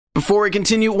Before we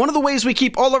continue, one of the ways we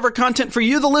keep all of our content for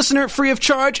you, the listener, free of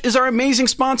charge is our amazing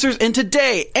sponsors, and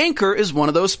today, Anchor is one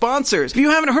of those sponsors. If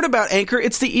you haven't heard about Anchor,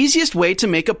 it's the easiest way to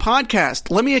make a podcast.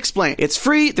 Let me explain. It's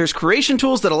free, there's creation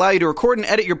tools that allow you to record and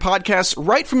edit your podcasts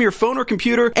right from your phone or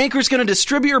computer. Anchor's going to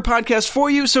distribute your podcast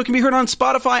for you so it can be heard on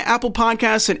Spotify, Apple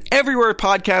Podcasts, and everywhere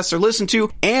podcasts are listened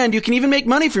to, and you can even make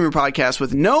money from your podcast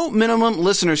with no minimum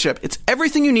listenership. It's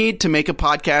everything you need to make a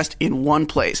podcast in one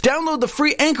place. Download the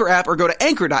free Anchor app or go to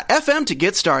anchor.fm to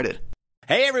get started.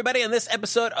 Hey everybody, on this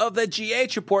episode of the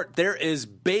GH Report, there is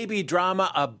baby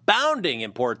drama abounding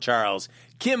in Port Charles.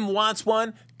 Kim wants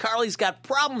one, Carly's got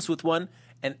problems with one,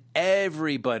 and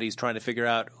everybody's trying to figure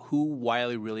out who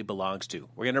Wiley really belongs to.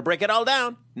 We're going to break it all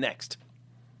down next.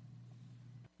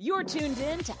 You're tuned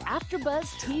in to AfterBuzz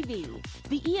TV,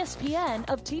 the ESPN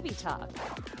of TV talk.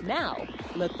 Now,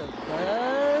 let the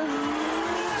buzz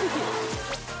begin.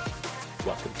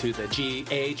 Welcome to the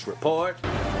GH Report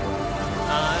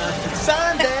on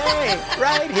Sunday,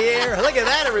 right here. Look at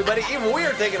that, everybody. Even we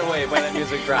are taken away by that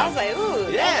music drop. I was like,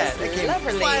 ooh, yeah, they came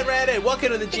flying right in. Welcome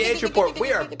to the GH Report.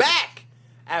 We are back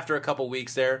after a couple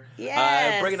weeks there.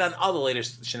 Yes. Bringing down all the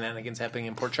latest shenanigans happening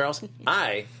in Port Charles.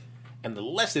 I am the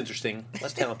less interesting,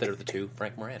 less talented of the two,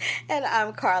 Frank Moran. And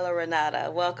I'm Carla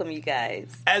Renata. Welcome, you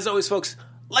guys. As always, folks,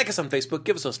 like us on Facebook,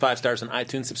 give us those 5 stars on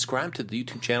iTunes, subscribe to the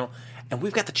YouTube channel, and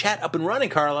we've got the chat up and running,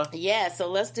 Carla. Yeah, so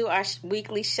let's do our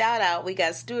weekly shout-out. We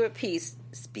got Stuart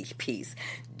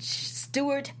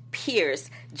Pierce,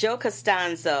 Joe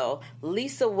Costanzo,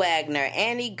 Lisa Wagner,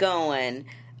 Annie Goen,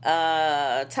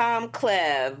 Tom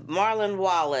Clev, Marlon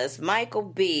Wallace, Michael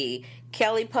B.,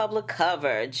 Kelly Public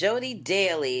Cover, Jody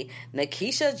Daly,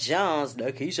 Nakisha Jones,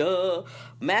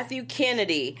 Matthew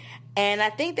Kennedy, and I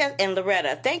think and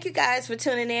Loretta. Thank you guys for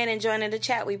tuning in and joining the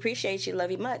chat. We appreciate you.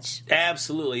 Love you much.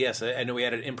 Absolutely, yes. I know we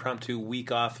had an impromptu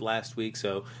week off last week,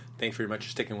 so thanks very much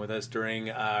for sticking with us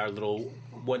during our little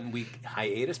 1-week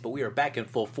hiatus, but we are back in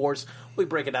full force. We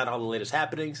break it down all the latest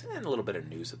happenings and a little bit of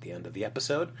news at the end of the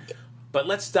episode. But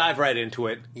let's dive right into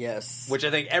it. Yes. Which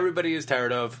I think everybody is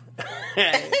tired of.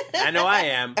 I know I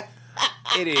am.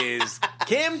 It is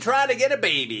Kim trying to get a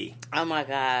baby. Oh my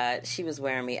God, she was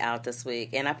wearing me out this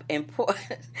week, and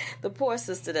the poor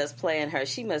sister that's playing her,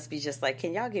 she must be just like,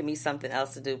 can y'all give me something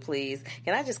else to do, please?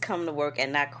 Can I just come to work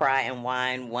and not cry and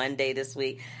whine one day this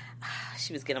week?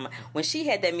 She was getting when she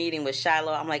had that meeting with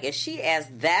Shiloh, I'm like, if she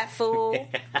asked that fool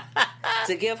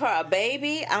to give her a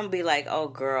baby, I'm gonna be like, oh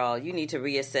girl, you need to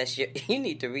reassess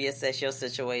your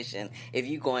situation. If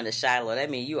you go into Shiloh, that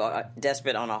means you are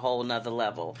desperate on a whole nother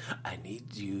level. I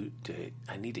need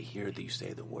to hear that you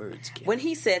say the words, Kim. When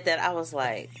he said that, I was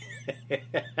like,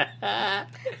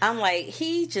 I'm like,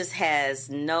 he just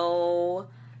has no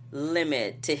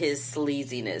limit to his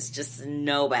sleaziness, just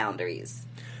no boundaries.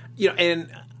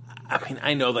 And I mean,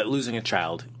 I know that losing a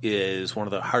child is one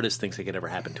of the hardest things that could ever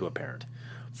happen to a parent.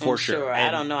 For sure.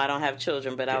 I don't know. I don't have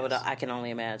children, but yes. I can only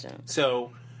imagine.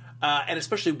 So, and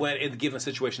especially when in the given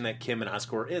situation that Kim and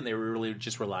Oscar were in, they were really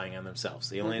just relying on themselves.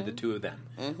 They only had the two of them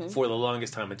for the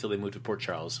longest time until they moved to Port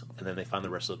Charles, and then they found the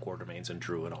rest of the Quartermains and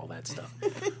Drew and all that stuff.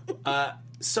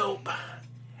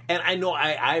 And I know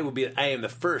I am the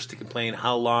first to complain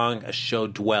how long a show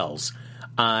dwells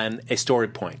on a story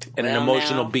point and an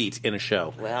emotional beat in a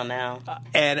show. Well, now.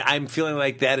 And I'm feeling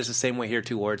like that is the same way here,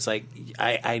 too, where it's like,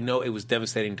 I know it was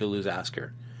devastating to lose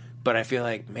Oscar, but I feel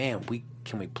like, man,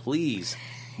 can we please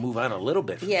move on a little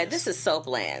bit from this is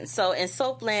Soapland. So in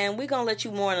Soapland, we're going to let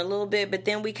you mourn a little bit, but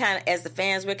then we kind of, as the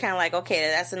fans, we're kind of like,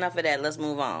 okay, that's enough of that. Let's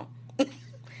move on.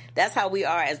 That's how we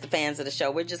are as the fans of the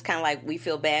show. We're just kind of like, we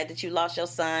feel bad that you lost your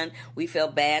son. We feel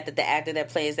bad that the actor that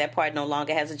plays that part no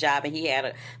longer has a job and he had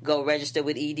to go register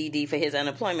with EDD for his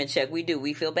unemployment check. We do.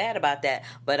 We feel bad about that,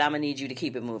 but I'm going to need you to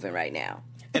keep it moving right now.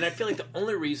 And I feel like the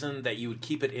only reason that you would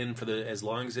keep it in for as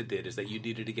long as it did is that you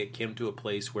needed to get Kim to a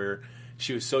place where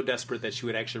she was so desperate that she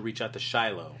would actually reach out to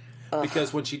Shiloh.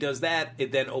 Because when she does that,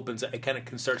 it then it kind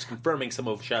of starts confirming some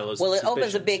of Shiloh's suspicions.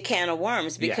 Opens a big can of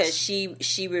worms because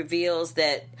she reveals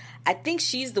that, I think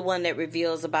she's the one that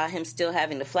reveals about him still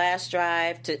having the flash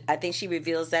drive. I think she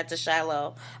reveals that to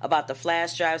Shiloh about the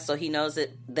flash drive, so he knows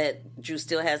that Drew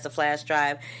still has the flash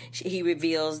drive. He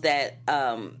reveals that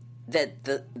that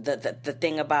the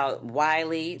thing about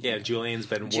Wiley. Yeah, Julian's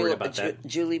been worried about that.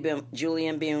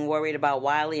 Julian being worried about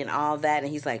Wiley and all that,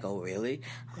 and he's like, "Oh, really?"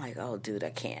 I'm like, "Oh, dude,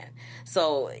 I can't."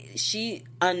 So she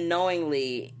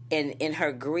unknowingly, in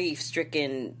her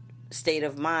grief-stricken state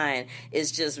of mind,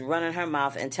 is just running her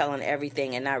mouth and telling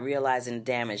everything and not realizing the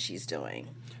damage she's doing.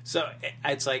 So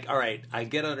it's like, all right,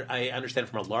 I understand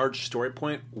from a large story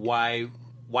point why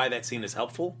that scene is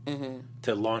helpful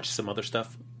to launch some other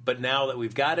stuff. But now that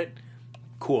we've got it,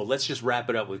 Cool. Let's just wrap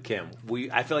it up with Kim.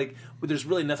 I feel like there's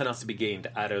really nothing else to be gained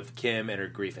out of Kim and her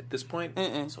grief at this point.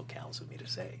 So callous of me to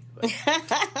say. But.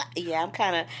 Yeah, I'm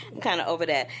kind of over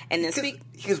that. And then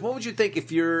because what would you think if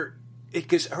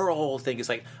because her whole thing is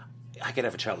like, I could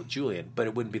have a child with Julian, but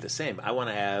it wouldn't be the same. I want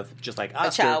to have just like Oscar,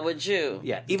 a child with you.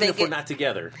 Yeah, even if we're not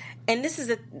together. And this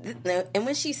is and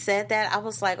when she said that, I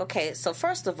was like, okay. So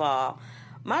first of all,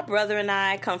 my brother and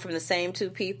I come from the same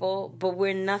two people, but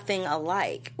we're nothing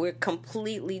alike. We're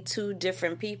completely two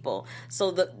different people. So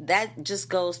that just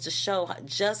goes to show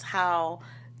just how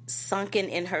sunken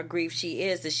in her grief she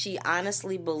is, that she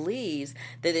honestly believes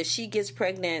that if she gets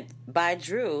pregnant by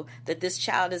Drew, that this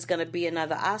child is going to be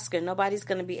another Oscar. Nobody's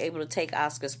going to be able to take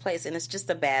Oscar's place, and it's just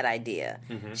a bad idea.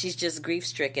 She's just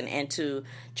grief-stricken, and to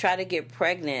try to get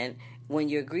pregnant when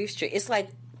you're grief-stricken, it's like,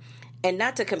 and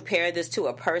not to compare this to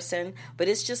a person, but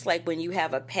it's just like when you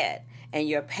have a pet and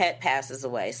your pet passes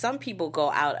away. Some people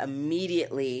go out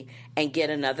immediately and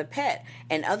get another pet.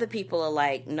 And other people are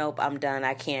like, nope, I'm done.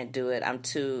 I can't do it.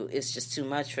 It's just too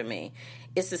much for me.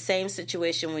 It's the same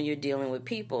situation when you're dealing with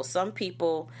people. Some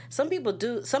people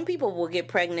will get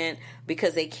pregnant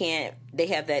because they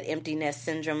have that empty nest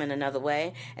syndrome in another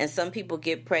way. And some people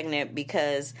get pregnant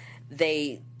because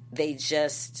they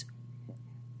just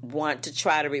want to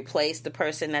try to replace the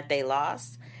person that they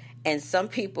lost. And some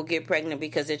people get pregnant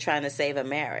because they're trying to save a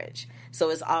marriage.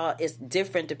 So it's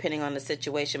different depending on the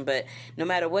situation. But no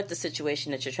matter what the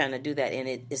situation that you're trying to do that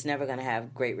in, it's never going to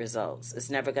have great results. It's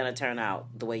never going to turn out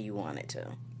the way you want it to.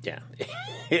 Yeah,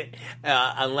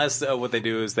 unless what they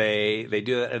do is they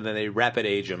do that and then they rapid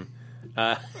age him.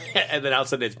 And then all of a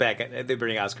sudden it's back. They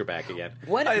bring Oscar back again.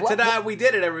 Ta-da! We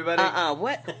did it, everybody.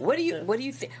 What do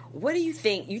you think? What do you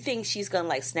think? You think she's gonna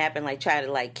like snap and like try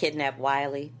to like kidnap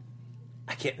Wiley?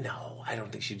 I can't. No, I don't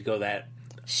think she'd go that.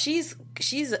 She's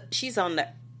on the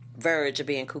verge of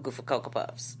being cuckoo for Cocoa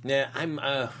Puffs. Yeah,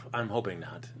 I'm hoping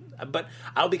not. But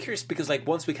I'll be curious because like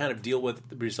once we kind of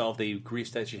resolve the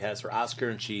grief that she has for Oscar,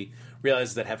 and she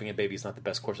realizes that having a baby is not the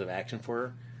best course of action for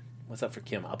her. What's up for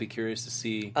Kim? I'll be curious to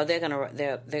see. Oh, they're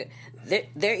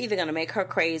either gonna make her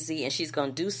crazy and she's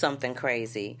gonna do something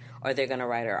crazy, or they're gonna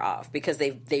write her off because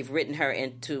they've written her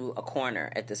into a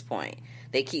corner at this point.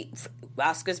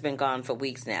 Oscar's been gone for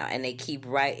weeks now, and they keep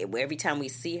every time we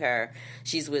see her,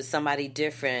 she's with somebody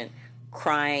different,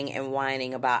 crying and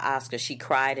whining about Oscar. She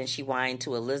cried and she whined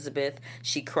to Elizabeth.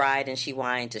 She cried and she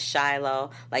whined to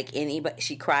Shiloh.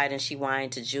 She cried and she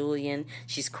whined to Julian.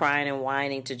 She's crying and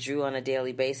whining to Drew on a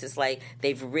daily basis. Like,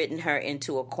 they've written her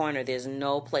into a corner. There's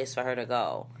no place for her to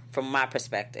go, from my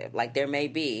perspective. Like, there may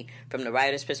be, from the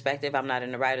writer's perspective. I'm not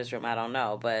in the writer's room. I don't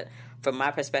know. But from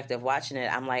my perspective watching it,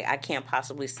 I'm like, I can't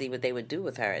possibly see what they would do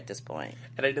with her at this point.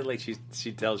 And I did like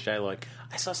she tells Shiloh, like,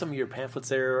 I saw some of your pamphlets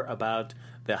there about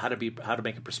how to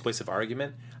make a persuasive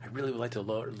argument. I really would like to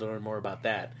learn more about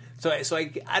that. So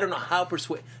I don't know how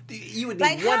you would need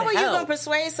like, one how are you help. gonna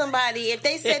persuade somebody if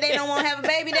they said they don't want to have a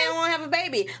baby? They don't want to have a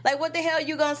baby. Like, what the hell are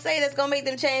you gonna say that's gonna make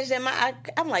them change their mind?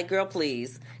 I'm like, girl,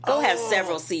 please go have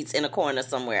several seats in a corner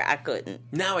somewhere. I couldn't.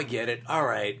 Now I get it. All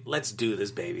right, let's do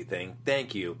this baby thing.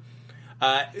 Thank you.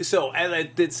 So, as I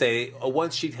did say,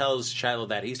 once she tells Shiloh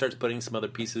that, he starts putting some other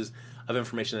pieces of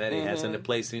information that he has into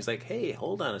place, and he's like, hey,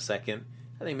 hold on a second.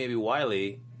 I think maybe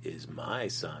Wiley is my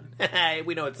son.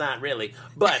 We know it's not really,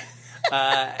 but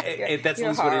that's at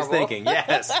least what he's thinking.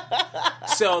 Yes.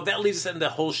 So that leads us into the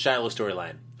whole Shiloh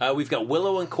storyline. We've got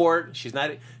Willow in court. She's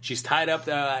tied up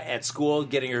at school,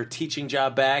 getting her teaching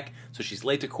job back. So she's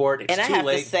late to court. It's and too I have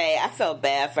late. to say, I felt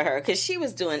bad for her because she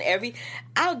was doing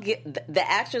the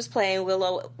actress playing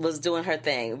Willow was doing her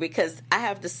thing, because I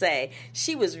have to say,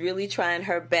 she was really trying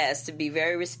her best to be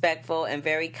very respectful and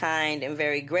very kind and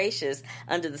very gracious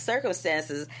under the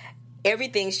circumstances.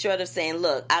 Everything short of saying,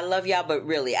 look, I love y'all, but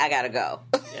really, I gotta go.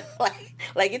 Yeah.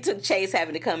 like it took Chase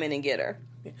having to come in and get her.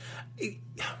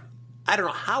 I don't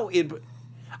know how it...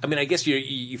 I mean, I guess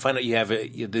you find out you have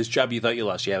this job you thought you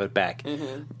lost, you have it back.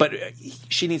 Mm-hmm. But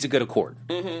she needs to go to court.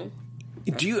 Mm-hmm.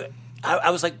 I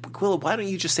was like, Willow, why don't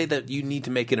you just say that you need to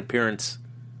make an appearance?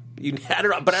 I don't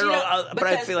know, but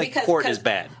I feel like court is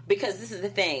bad. Because this is the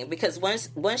thing. Because once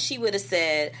she would have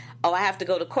said, oh, I have to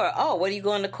go to court. Oh, what are you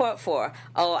going to court for?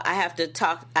 Oh, I have to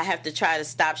try to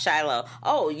stop Shiloh.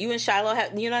 Oh, you and Shiloh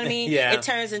you know what I mean? Yeah. It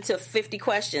turns into 50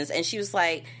 questions. And she was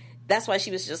like, that's why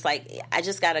she was just like, I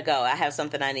just got to go. I have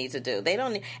something I need to do. They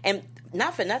don't, and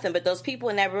not for nothing, but those people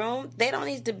in that room, they don't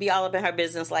need to be all up in her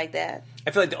business like that.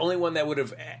 I feel like the only one that would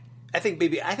have I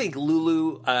think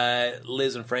Lulu,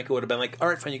 Liz, and Franco would have been like, all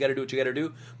right, fine, you got to do what you got to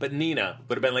do. But Nina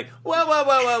would have been like,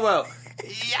 whoa.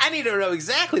 I need to know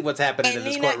exactly what's happening in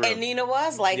this courtroom. And Nina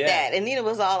was like that. And Nina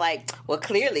was all like, well,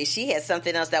 clearly she had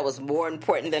something else that was more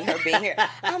important than her being here.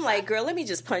 I'm like, girl, let me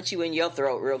just punch you in your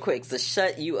throat real quick to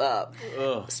shut you up.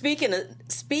 Ugh.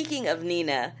 Speaking of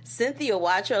Nina, Cynthia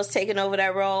Watro's taking over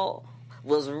that role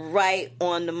was right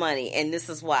on the money. And this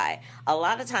is why. A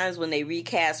lot of times when they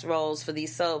recast roles for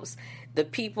these soaps, the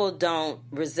people don't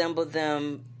resemble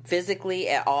them physically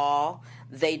at all.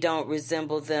 They don't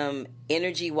resemble them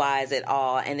energy-wise at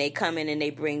all, and they come in and they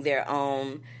bring their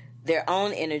own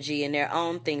energy and their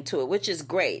own thing to it, which is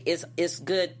great. It's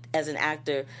good as an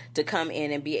actor to come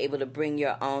in and be able to bring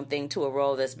your own thing to a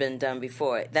role that's been done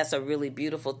before. That's a really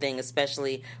beautiful thing,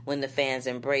 especially when the fans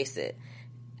embrace it.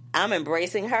 I'm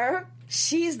embracing her.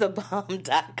 She's the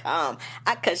bomb.com.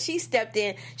 Because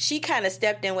she kind of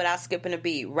stepped in without skipping a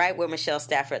beat, right where Michelle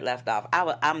Stafford left off.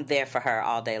 I'm there for her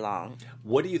all day long.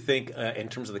 What do you think in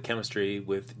terms of the chemistry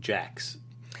with Jax?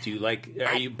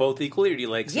 Are you both equally, or do you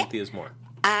like Cynthia's more?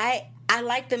 I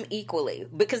like them equally,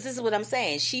 because this is what I'm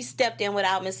saying. She stepped in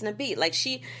without missing a beat. Like,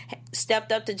 she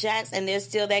stepped up to Jax, and there's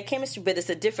still that chemistry, but it's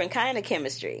a different kind of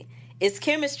chemistry. It's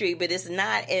chemistry, but it's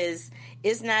not as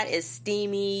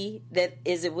steamy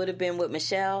as it would have been with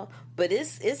Michelle. But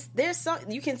there's some,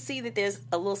 you can see that there's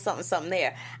a little something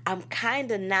there. I'm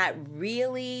kind of not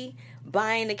really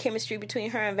buying the chemistry between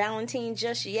her and Valentine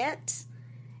just yet.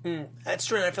 That's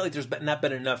true. And I feel like there's not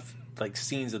been enough like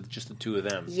scenes of just the two of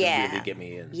them to really get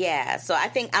me in. Yeah. So I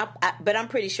think, but I'm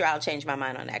pretty sure I'll change my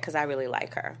mind on that because I really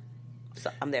like her. So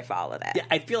I'm there for all of that. Yeah,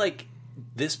 I feel like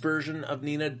this version of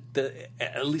Nina,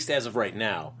 at least as of right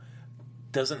now,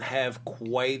 doesn't have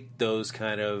quite those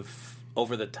kind of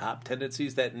over-the-top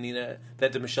tendencies that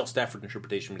the Michelle Stafford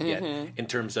interpretation would get in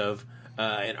terms of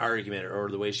an argument or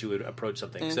the way she would approach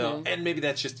something. So, and maybe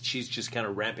that's just she's just kind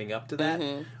of ramping up to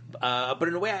that. But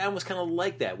in a way, I almost kind of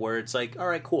like that, where it's like, all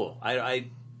right, cool. I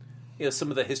some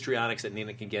of the histrionics that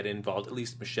Nina can get involved, at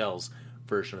least Michelle's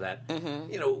version of that.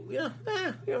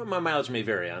 My mileage may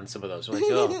vary on some of those. I'm like,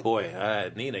 oh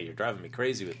boy, Nina, you're driving me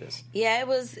crazy with this. Yeah,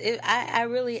 I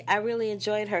really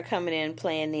enjoyed her coming in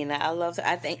playing Nina. I loved her.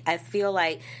 I feel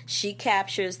like she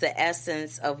captures the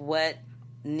essence of what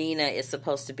Nina is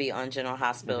supposed to be on General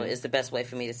Hospital. Is the best way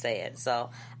for me to say it.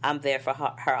 So I'm there for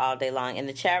her all day long. In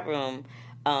the chat room,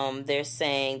 they're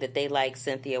saying that they like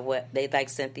Cynthia. They like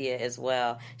Cynthia as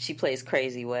well. She plays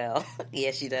crazy well.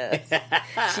 Yeah, she does.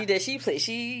 She does.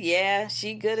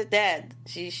 She good at that.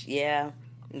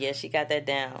 She got that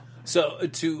down. So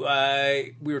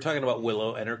we were talking about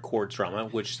Willow and her court trauma,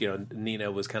 which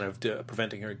Nina was kind of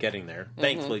preventing her getting there.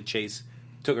 Thankfully, Chase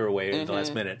took her away at the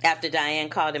last minute. After Diane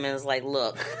called him and was like,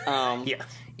 "Look,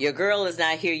 your girl is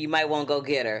not here. You might want to go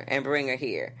get her and bring her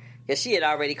here." Because she had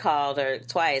already called her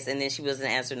twice, and then she wasn't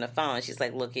answering the phone. She's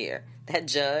like, "Look here, that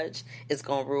judge is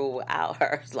going to rule without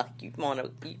her. It's like you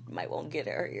might want to get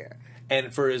her here."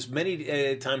 And for as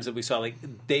many times that we saw,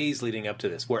 like days leading up to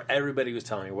this, where everybody was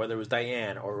telling her, whether it was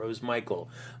Diane or it was Michael,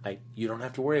 like, you don't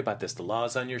have to worry about this. The law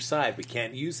is on your side. We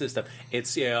can't use this stuff.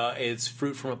 It's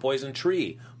fruit from a poison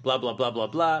tree. Blah blah blah blah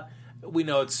blah. We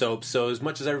know it's soap, so as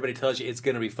much as everybody tells you it's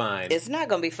going to be fine, it's not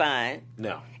going to be fine.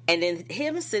 No. And then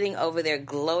him sitting over there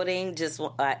gloating, I just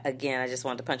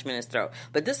wanted to punch him in his throat.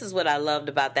 But this is what I loved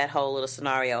about that whole little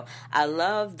scenario. I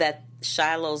love that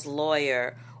Shiloh's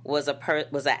lawyer was an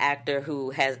actor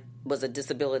who was a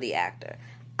disability actor.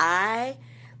 Let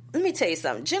me tell you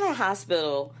something. General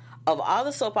Hospital, of all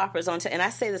the soap operas on and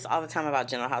I say this all the time about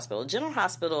General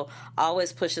Hospital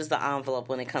always pushes the envelope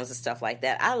when it comes to stuff like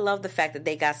that. I love the fact that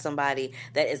they got somebody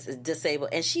that is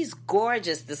disabled, and she's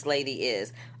gorgeous, this lady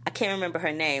is. I can't remember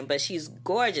her name, but she's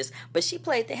gorgeous. But she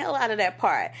played the hell out of that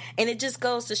part. And it just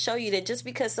goes to show you that just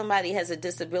because somebody has a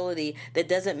disability, that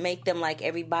doesn't make them like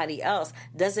everybody else,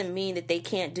 doesn't mean that they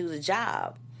can't do the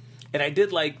job. And I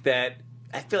did like that.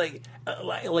 I feel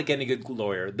like any good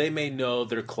lawyer, they may know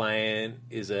their client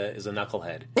is a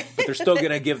knucklehead, but they're still going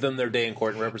to give them their day in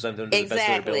court and represent them to the best of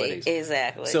their abilities.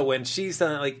 Exactly. So when she's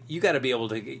done, like, you got to be able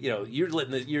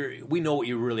to, we know what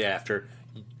you're really after.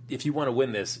 If you want to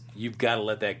win this, you've got to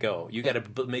let that go. You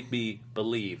got to make me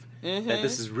believe that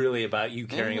this is really about you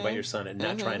caring about your son and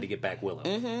not trying to get back Willow.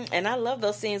 And I love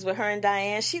those scenes with her and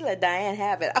Diane. She let Diane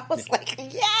have it. I was like,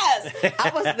 yes!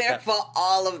 I was there for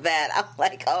all of that. I'm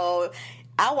like, oh,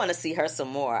 I want to see her some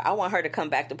more. I want her to come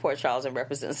back to Port Charles and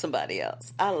represent somebody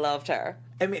else. I loved her.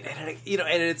 I mean, and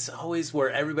it's always where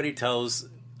everybody tells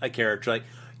a character, like,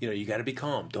 you got to be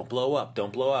calm. Don't blow up.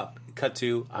 Don't blow up. Cut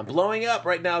to, I'm blowing up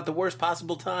right now at the worst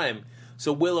possible time.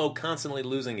 So Willow constantly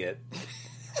losing it.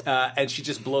 And she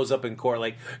just blows up in court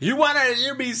like, you want to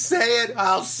hear me say it?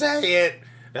 I'll say it.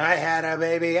 I had a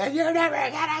baby, and you're never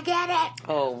gonna get it.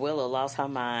 Oh, Willow lost her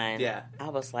mind. Yeah. I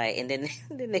was like, and then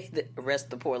they arrest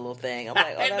the poor little thing. I'm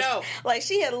like, oh, I know. Like,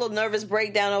 she had a little nervous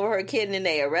breakdown over her kid, and then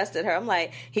they arrested her. I'm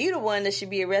like, he the one that should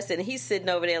be arrested, and he's sitting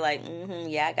over there like,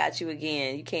 yeah, I got you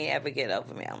again. You can't ever get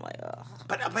over me. I'm like, oh.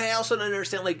 But I also don't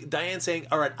understand, like, Diane saying,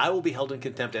 all right, I will be held in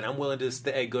contempt, and I'm willing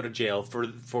to go to jail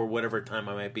for whatever time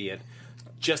I might be in,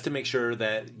 just to make sure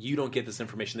that you don't get this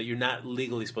information that you're not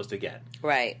legally supposed to get.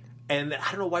 Right. And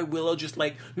I don't know why Willow just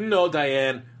like, no,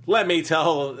 Diane, let me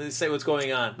say what's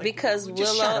going on. Like, because Willow,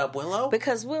 just shut up, Willow.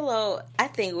 Because Willow, I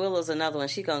think Willow's another one.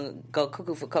 She's gonna go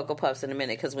cuckoo for Cocoa Puffs in a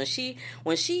minute. Because when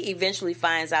she eventually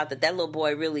finds out that little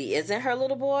boy really isn't her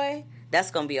little boy, that's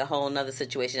gonna be a whole nother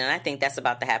situation. And I think that's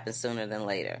about to happen sooner than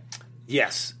later.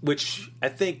 Yes, which I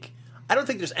don't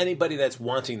think there's anybody that's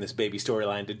wanting this baby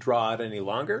storyline to draw out any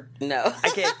longer. No, I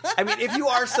can't. I mean, if you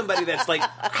are somebody that's like,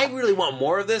 I really want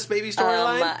more of this baby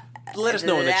storyline. Let us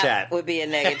know in the chat. That would be a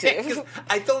negative.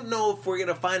 I don't know if we're going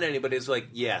to find anybody who's like,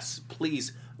 yes,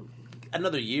 please,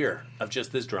 another year of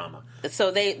just this drama.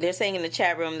 So they're saying in the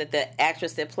chat room that the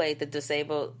actress that played the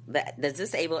disabled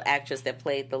actress that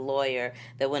played the lawyer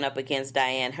that went up against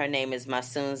Diane, her name is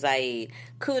Masoon Zaid.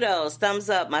 Kudos, thumbs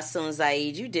up, Masoon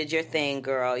Zaid. You did your thing,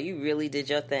 girl. You really did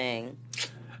your thing.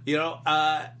 You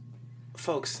know,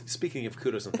 folks, speaking of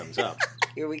kudos and thumbs up.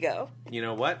 Here we go. You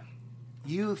know what?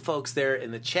 You folks there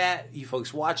in the chat, you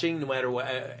folks watching, no matter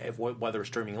whether we're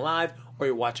streaming live or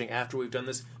you're watching after we've done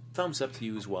this, thumbs up to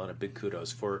you as well, and a big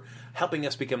kudos for helping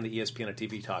us become the ESPN of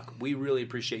TV Talk. We really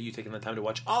appreciate you taking the time to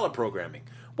watch all our programming,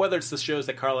 whether it's the shows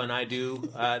that Carla and I do.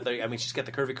 I mean, she's got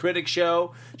the Curvy Critic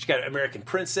show. She's got American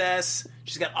Princess.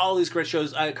 She's got all these great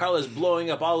shows. Carla's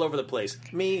blowing up all over the place.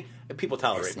 Me, people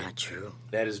tolerate me. That's not true.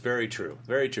 That is very true.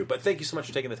 Very true. But thank you so much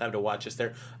for taking the time to watch us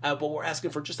there. But we're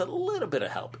asking for just a little bit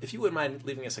of help. If you wouldn't mind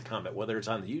leaving us a comment, whether it's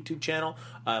on the YouTube channel,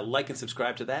 like and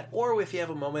subscribe to that, or if you have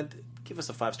a moment, give us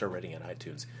a 5-star rating on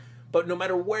iTunes. But no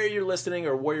matter where you're listening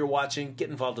or where you're watching, get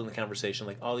involved in the conversation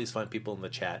like all these fine people in the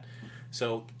chat.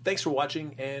 So thanks for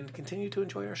watching and continue to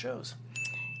enjoy our shows.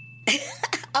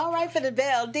 All right for the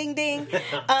bell. Ding, ding.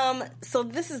 So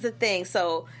this is the thing.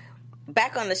 So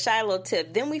back on the Shiloh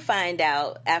tip, then we find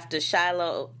out after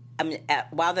Shiloh,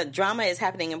 while the drama is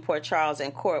happening in Port Charles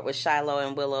in court with Shiloh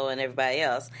and Willow and everybody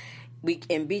else,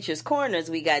 in Beecher's Corners,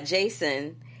 we got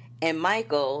Jason and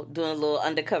Michael doing a little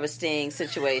undercover sting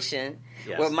situation.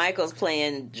 Yes. Where Michael's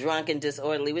playing drunk and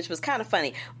disorderly, which was kind of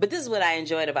funny. But this is what I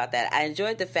enjoyed about that. I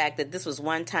enjoyed the fact that this was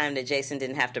one time that Jason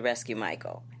didn't have to rescue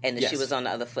Michael and that she was on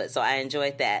the other foot. So I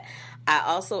enjoyed that. I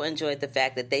also enjoyed the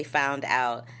fact that they found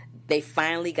out they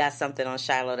finally got something on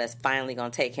Shiloh that's finally going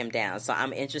to take him down. So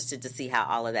I'm interested to see how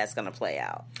all of that's going to play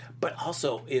out. But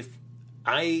also, if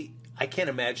I can't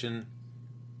imagine,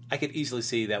 I could easily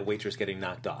see that waitress getting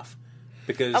knocked off.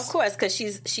 Because of course, because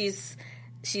she's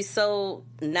so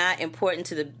not important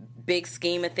to the big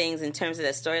scheme of things in terms of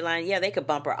that storyline. Yeah, they could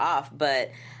bump her off, but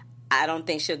I don't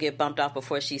think she'll get bumped off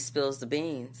before she spills the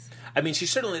beans. I mean, she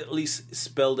certainly at least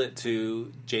spilled it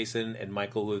to Jason and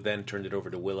Michael, who then turned it over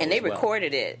to Willow. And they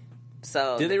recorded it.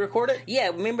 So did they record it? Yeah,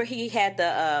 remember he had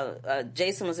the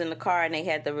Jason was in the car and they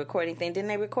had the recording thing. Didn't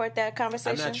they record that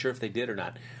conversation? I'm not sure if they did or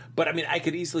not. But I mean, I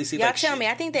could easily see. Y'all tell me.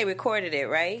 I think they recorded it,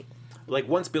 right? Like,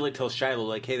 once Billy tells Shiloh,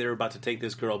 like, hey, they're about to take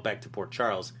this girl back to Port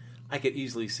Charles, I could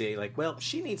easily say, like, well,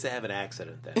 she needs to have an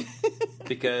accident then.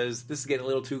 Because this is getting a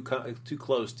little too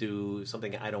close to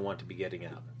something I don't want to be getting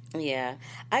out. Yeah.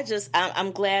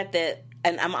 I'm glad that,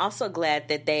 and I'm also glad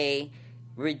that they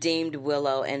redeemed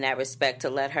Willow in that respect to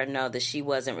let her know that she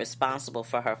wasn't responsible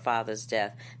for her father's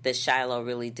death, that Shiloh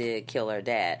really did kill her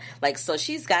dad. Like, so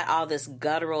she's got all this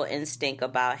guttural instinct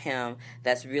about him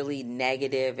that's really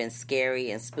negative and scary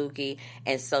and spooky,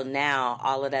 and so now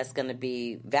all of that's going to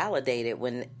be validated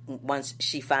once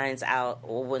she finds out,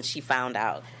 or when she found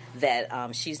out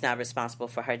that she's not responsible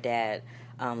for her dad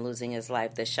losing his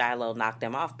life, that Shiloh knocked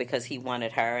him off because he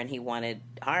wanted her and he wanted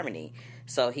harmony.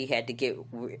 So he had to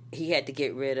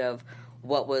get rid of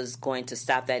what was going to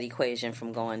stop that equation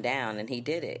from going down, and he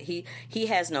did it. He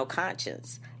has no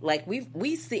conscience. Like we've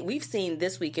seen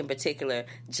this week in particular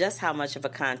just how much of a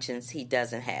conscience he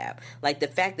doesn't have. Like the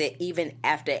fact that even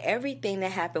after everything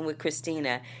that happened with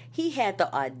Christina, he had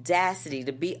the audacity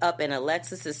to be up in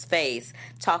Alexis's face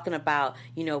talking about,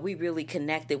 we really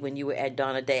connected when you were at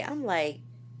Dawn of Day. I'm like,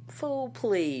 fool,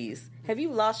 please. Have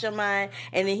you lost your mind?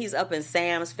 And then he's up in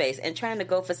Sam's face and trying to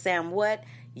go for Sam. What?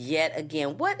 yet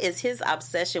again. What is his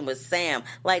obsession with Sam?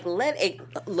 Like,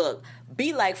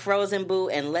 be like Frozen, boo,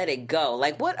 and let it go.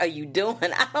 Like, what are you doing?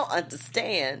 I don't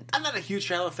understand. I'm not a huge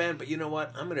Shiloh fan, but you know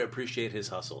what? I'm going to appreciate his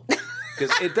hustle.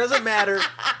 Because it doesn't matter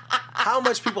how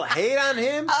much people hate on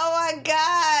him. Oh, my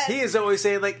God. He is always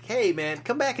saying, like, hey, man,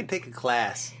 come back and take a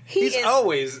class. He's is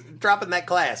always dropping that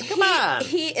class. Come on.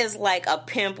 He is like a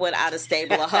pimp without a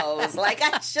stable of hoes. Like,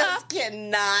 I just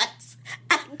cannot.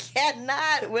 I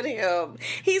cannot with him.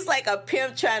 He's like a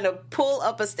pimp trying to pull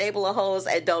up a stable of hoes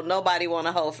and don't nobody want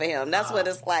a hoe for him. That's what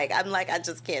it's like. I'm like, I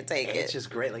just can't take it. It's just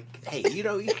great. Like, hey, you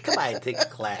come by and take a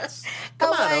class.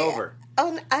 Come on over.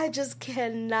 Oh, I just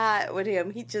cannot with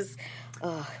him. He just,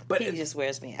 he just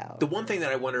wears me out. The one thing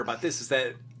that I wonder about this is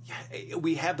that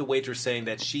we have the waitress saying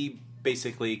that she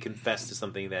basically confessed to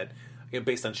something that,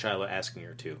 based on Shiloh asking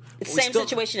her to. Same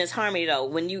situation as Harmony,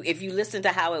 though. If you listen to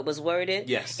how it was worded,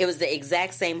 yes, it was the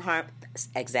exact same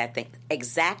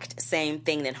same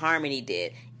thing that Harmony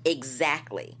did.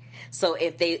 Exactly. So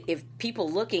if people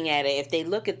looking at it, if they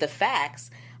look at the facts,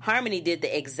 Harmony did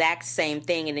the exact same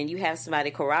thing, and then you have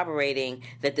somebody corroborating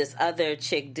that this other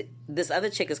chick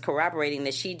is corroborating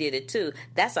that she did it too.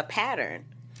 That's a pattern.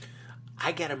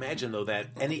 I gotta imagine, though, that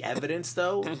any evidence,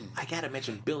 I gotta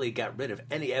imagine Billy got rid of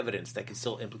any evidence that could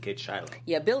still implicate Shiloh.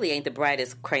 Yeah, Billy ain't the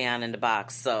brightest crayon in the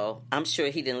box, so I'm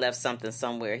sure he didn't left something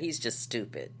somewhere. He's just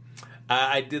stupid.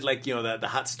 I did like, the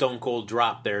hot stone cold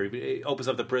drop there. He opens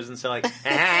up the prison cell like,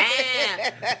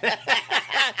 I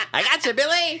got you,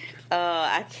 Billy.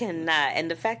 I cannot.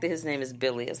 And the fact that his name is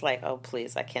Billy, it's like, oh,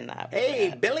 please, I cannot.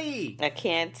 Hey, Billy. I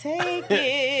can't take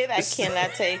it. I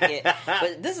cannot take it.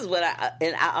 But this is what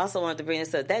I also wanted to bring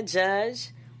this up. That judge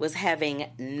was having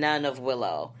none of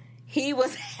Willow. He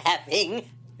was having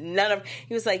none of,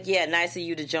 he was like, yeah, nice of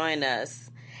you to join us.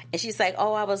 And she's like,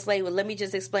 oh, I was late. Well, let me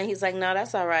just explain. He's like, no,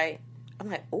 that's all right. I'm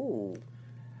like, ooh,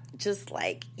 just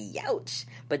like, youch.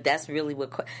 But that's really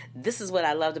this is what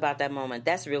I loved about that moment.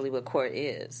 That's really what court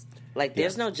is. Like,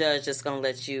 there's no judge that's going to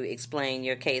let you explain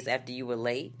your case after you were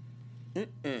late.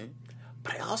 Mm-mm.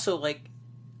 But I also,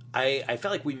 I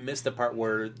felt like we missed the part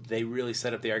where they really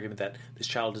set up the argument that this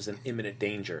child is in imminent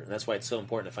danger. And that's why it's so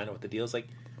important to find out what the deal is. Like,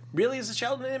 really, is this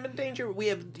child in imminent danger?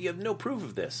 You have no proof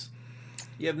of this.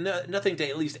 You have nothing to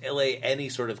at least lay any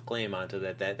sort of claim onto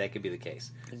that could be the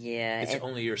case. Yeah. It's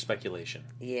only your speculation.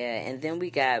 Yeah, and then we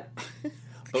got...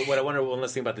 But what I wonder, one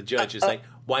last thing about the judge is,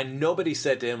 why nobody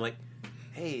said to him,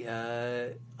 hey,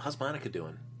 how's Monica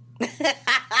doing?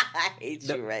 I hate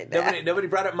you right now. Nobody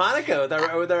brought up Monica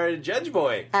with our judge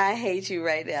boy. I hate you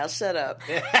right now. Shut up.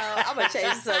 I'm going to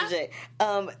change the subject.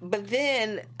 But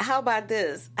then, how about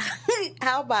this?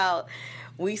 How about...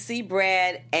 we see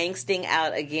Brad angsting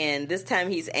out again. This time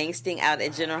he's angsting out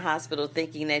at General Hospital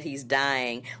thinking that he's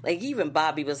dying. Like, even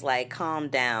Bobby was like, calm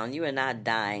down. You are not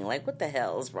dying. Like, what the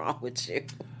hell is wrong with you?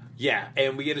 Yeah,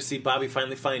 and we get to see Bobby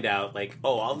finally find out,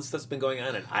 all this stuff's been going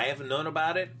on and I haven't known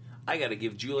about it. I got to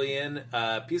give Julian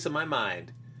a piece of my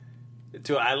mind.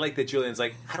 I like that Julian's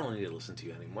like, I don't need to listen to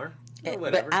you anymore.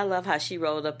 Whatever. But I love how she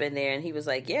rolled up in there and he was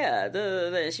like, yeah.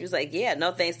 And she was like, yeah,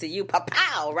 no thanks to you.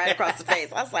 Pow! Right across the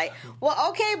face. I was like, well,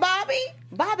 okay, Bobby.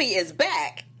 Bobby is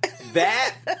back.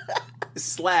 That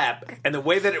slap and the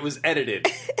way that it was edited.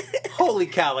 Holy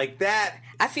cow, like that.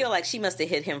 I feel like she must have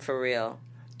hit him for real.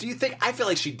 Do you think? I feel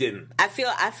like she didn't. I feel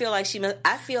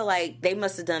like they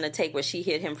must have done a take where she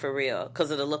hit him for real because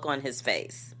of the look on his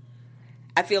face.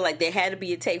 I feel like there had to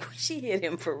be a take where she hit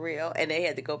him for real, and they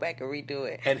had to go back and redo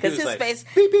it. Because his face,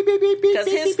 because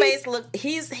his face looked,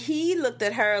 he looked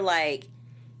at her like,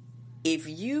 if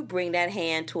you bring that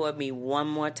hand toward me one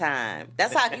more time.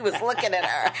 That's how he was looking at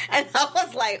her, and I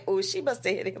was like, oh, she must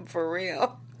have hit him for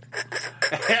real.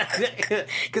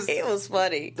 Because it was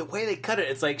funny. The way they cut it,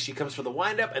 it's like she comes for the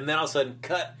wind up, and then all of a sudden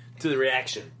cut to the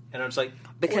reaction, and I'm just like.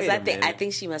 Because I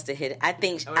think she must have hit. That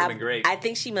would have been great. I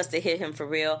think she must have hit him for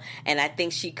real, and I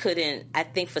think she couldn't. I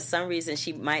think for some reason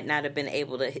she might not have been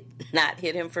able to not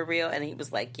hit him for real, and he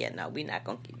was like, "Yeah, no, we're not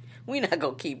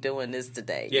gonna keep doing this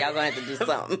today. Yeah. Y'all gonna have to do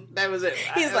something." That was it.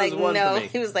 He's like, "No,"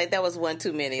 he was like, "That was one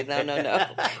too many. No,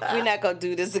 we're not gonna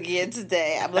do this again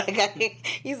today." I'm like,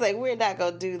 he's like, "We're not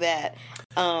gonna do that."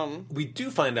 We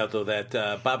do find out though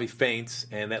that Bobby faints,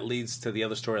 and that leads to the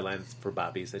other storyline for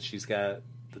Bobby is that she's got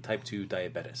the type 2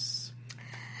 diabetes.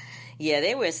 Yeah,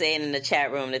 they were saying in the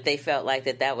chat room that they felt like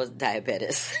that was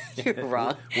diabetes. You're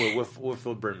wrong.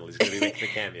 Will Brimley's going to be making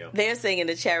a cameo. They're saying in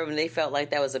the chat room they felt like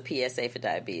that was a PSA for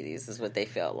diabetes, is what they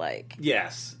felt like.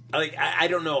 Yes. I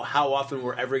don't know how often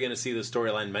we're ever going to see the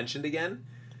storyline mentioned again.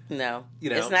 No.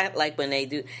 It's not like when they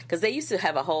do... Because they used to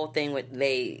have a whole thing where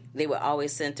they would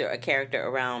always center a character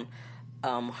around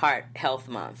Heart Health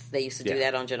Month. They used to do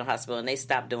Yeah. that on General Hospital, and they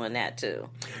stopped doing that too.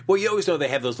 Well, you always know they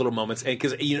have those little moments, and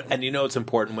it's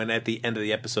important when at the end of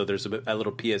the episode there's a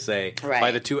little PSA Right.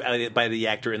 by the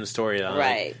actor in the story,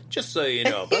 Right. Just so you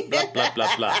know, blah blah blah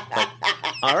blah blah. Like,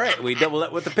 all right, we double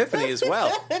that with Epiphany as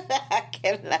well. I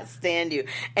cannot stand you.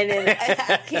 And then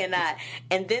I cannot.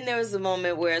 And then there was a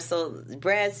moment where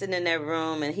Brad's sitting in that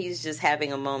room and he's just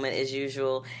having a moment as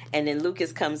usual. And then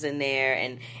Lucas comes in there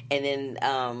and then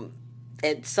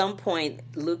at some point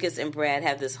Lucas and Brad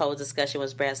have this whole discussion where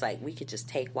Brad's like, we could just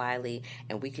take Wiley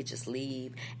and we could just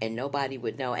leave and nobody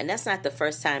would know. And that's not the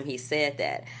first time he said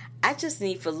that. I just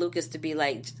need for Lucas to be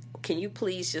like, can you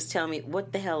please just tell me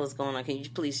what the hell is going on? Can you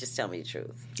please just tell me the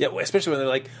truth? Yeah, especially when they're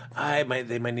like,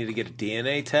 they might need to get a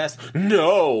DNA test.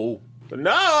 No.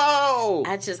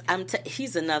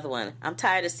 He's another one. I'm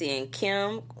tired of seeing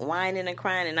Kim whining and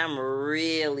crying, and I'm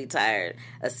really tired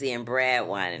of seeing Brad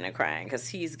whining and crying because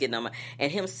he's getting on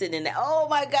and him sitting in there. Oh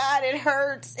my God, it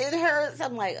hurts.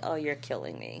 I'm like, oh, you're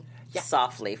killing me. Yeah.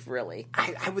 Softly, really.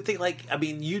 I would think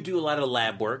you do a lot of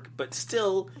lab work, but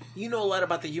still, you know a lot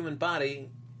about the human body.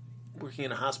 Working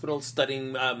in a hospital,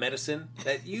 studying medicine,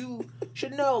 that you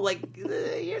should know,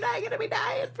 you're not going to be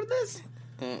dying for this.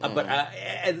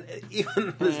 And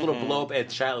even this little blow up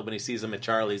at Shiloh when he sees him at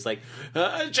Charlie's, like,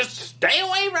 just stay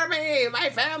away from me, my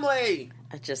family.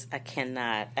 I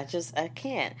cannot. I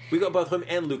can't. We got both him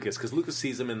and Lucas, because Lucas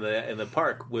sees him in the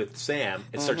park with Sam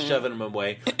and starts shoving him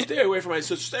away. Stay away from my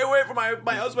sister. Stay away from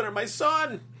my husband and my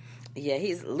son. Yeah,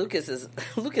 Lucas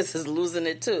is losing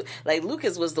it too. Like,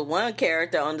 Lucas was the one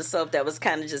character on the soap that was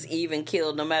kind of just even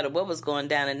killed no matter what was going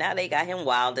down, and now they got him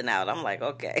wilding out. I'm like,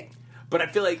 okay. But I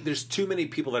feel like there's too many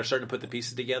people that are starting to put the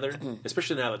pieces together,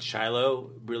 especially now that Shiloh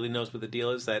really knows what the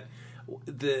deal is, that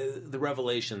the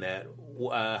revelation that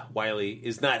Wiley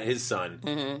is not his son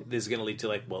is going to lead to,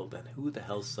 like, well, then who the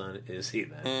hell's son is he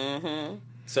then? Mm-hmm.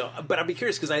 So, but I'd be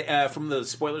curious, because from the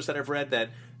spoilers that I've read, that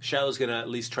Shiloh's going to at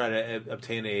least try to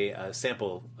obtain a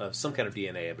sample of some kind of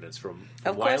DNA evidence from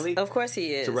Wiley. Of course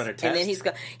he is. To run a test. And then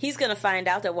he's going to find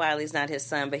out that Wiley's not his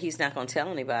son, but he's not going to tell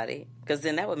anybody, because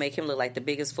then that would make him look like the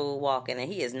biggest fool walking, and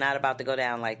he is not about to go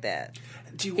down like that.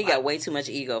 He got way too much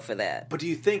ego for that. But do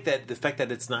you think that the fact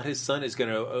that it's not his son is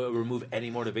going to remove any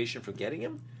motivation from getting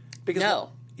him? Because no.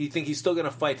 You think he's still going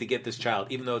to fight to get this child,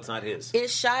 even though it's not his?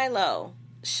 It's Shiloh.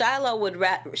 Shiloh would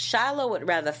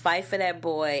rather fight for that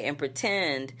boy and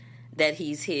pretend that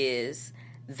he's his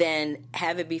than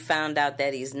have it be found out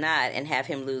that he's not and have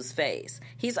him lose face.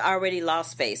 He's already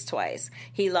lost face twice.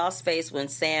 He lost face when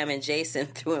Sam and Jason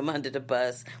threw him under the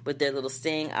bus with their little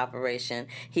sting operation.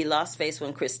 He lost face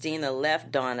when Christina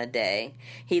left Donna Day.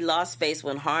 He lost face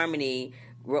when Harmony,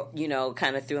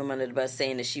 kind of threw him under the bus,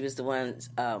 saying that she was the one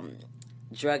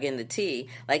drugging the tea.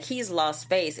 Like, he's lost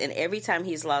face, and every time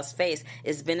he's lost face,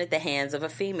 it's been at the hands of a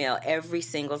female every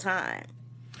single time.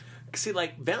 See,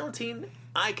 like, Valentine,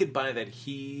 I could buy that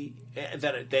he's a guy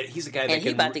that and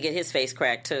he's about to get his face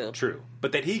cracked too. True,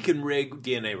 but that he can rig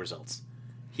DNA results.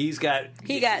 He got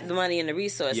the money and the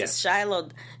resources. Yes.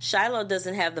 Shiloh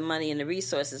doesn't have the money and the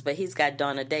resources, but he's got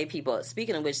Donna Day people.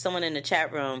 Speaking of which, someone in the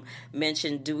chat room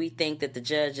mentioned, do we think that the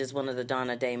judge is one of the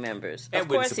Donna Day members? Of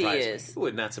course he is. It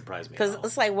would not surprise me. Because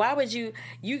it's like, why would you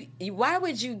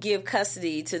give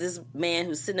custody to this man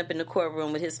who's sitting up in the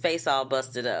courtroom with his face all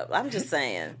busted up? I'm just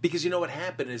saying. Because you know what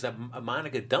happened is that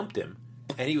Monica dumped him,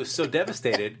 and he was so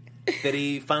devastated that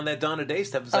he found that Donna Day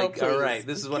stuff. It's like, all right,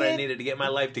 this is what I needed to get my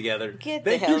life together.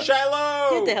 Thank you,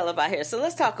 Shiloh. Get the hell up out here. So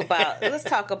let's talk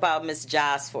about Miss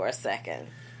Joss for a second.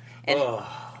 And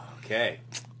okay.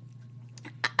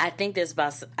 I think there's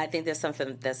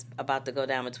something that's about to go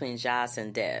down between Joss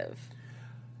and Dev.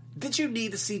 Did you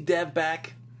need to see Dev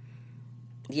back?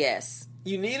 Yes.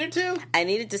 You needed to? I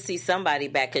needed to see somebody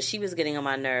back because she was getting on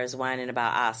my nerves whining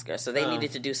about Oscar. So they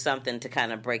needed to do something to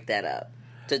kind of break that up,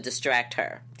 to distract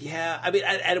her. Yeah, I mean,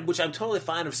 which I'm totally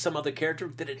fine of some other character.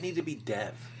 Did it need to be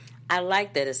Dev? I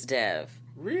like that it's Dev.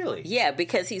 Really? Yeah,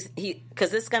 because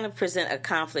because it's going to present a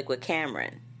conflict with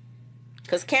Cameron.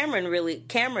 Because Cameron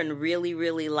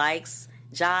really likes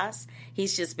Joss. He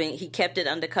kept it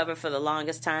undercover for the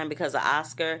longest time because of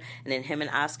Oscar, and then him and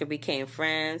Oscar became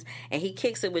friends. And he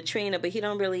kicks it with Trina, but he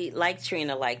don't really like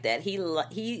Trina like that.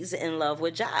 He's in love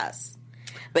with Joss.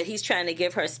 But he's trying to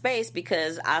give her space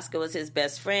because Oscar was his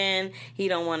best friend. He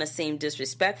don't want to seem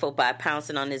disrespectful by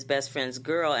pouncing on his best friend's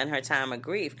girl in her time of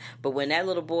grief. But when that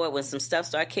little boy, when some stuff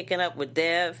start kicking up with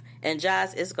Dev and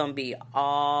Joss, it's going to be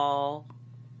all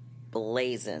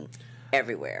blazing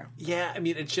everywhere. Yeah, I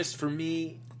mean, it's just, for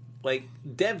me, like,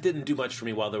 Dev didn't do much for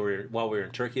me while we were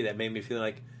in Turkey. That made me feel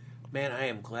like, man, I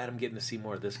am glad I'm getting to see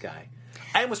more of this guy.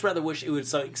 I almost rather wish it would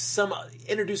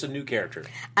introduce a new character.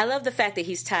 I love the fact that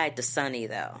he's tied to Sonny,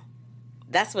 though.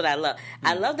 That's what I love.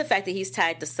 I love the fact that he's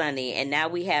tied to Sonny, and now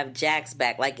we have Jax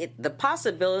back. Like, the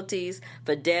possibilities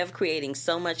for Dev creating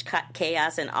so much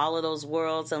chaos in all of those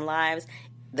worlds and lives,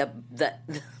 the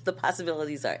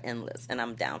possibilities are endless, and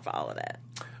I'm down for all of that.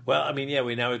 Well, I mean, yeah,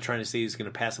 we're trying to see who's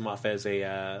going to pass him off as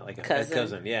a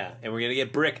cousin, yeah, and we're going to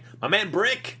get Brick, my man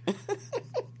Brick,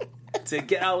 to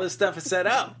get all this stuff set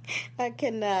up. I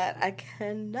cannot.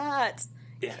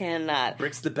 Yeah. Cannot.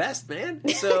 Brick's the best, man.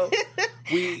 So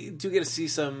we do get to see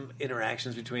some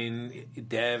interactions between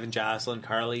Dev and Jocelyn,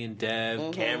 Carly and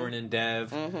Dev, Cameron and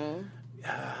Dev.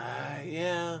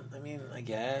 Yeah, I mean, I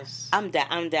guess I'm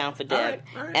down for Dev.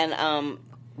 All right. And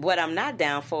what I'm not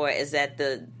down for is that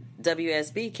the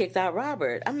WSB kicked out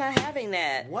Robert. I'm not having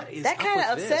that. What is that up kind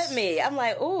of with upset this? me. I'm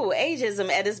like, ooh, ageism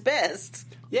at its best.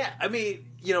 Yeah, I mean,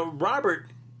 Robert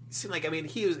seemed like, I mean,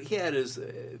 he had his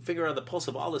finger on the pulse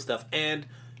of all this stuff, and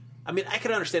I mean, I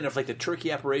could understand if like the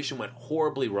turkey operation went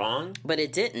horribly wrong, but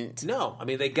it didn't. No, I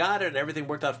mean, they got it and everything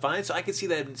worked out fine, so I could see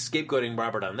that scapegoating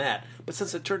Robert on that. But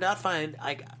since it turned out fine,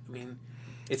 I mean,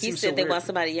 it he seems said so they weird. want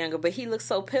somebody younger, but he looks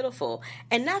so pitiful.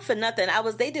 And not for nothing,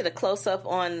 they did a close up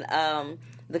on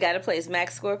the guy that plays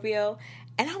Max Scorpio,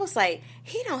 and I was like,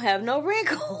 he don't have no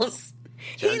wrinkles.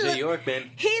 John J. York,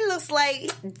 man. He looks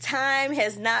like time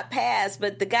has not passed,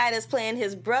 but the guy that's playing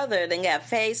his brother then got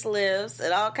facelifts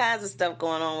and all kinds of stuff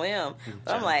going on with him.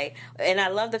 I'm like, and I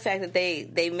love the fact that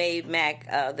they made Mac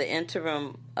the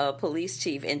interim police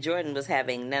chief, and Jordan was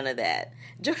having none of that.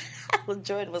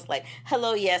 Jordan was like,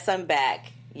 hello, yes, I'm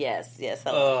back. Yes,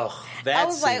 hello. Oh, that I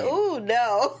was like, ooh,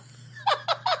 no.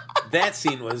 That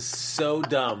scene was so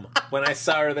dumb. When I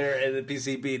saw her there at the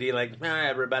PCPD, like, hi,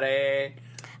 everybody.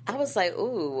 I was like,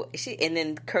 ooh. And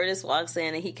then Curtis walks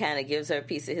in and he kind of gives her a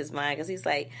piece of his mind because he's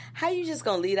like, how you just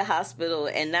going to leave a hospital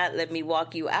and not let me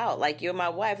walk you out? Like, you're my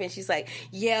wife. And she's like,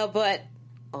 yeah, but,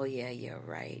 oh, yeah, you're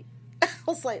right. I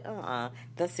was like,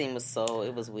 that scene was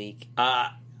it was weak.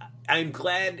 I'm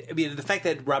glad. I mean, the fact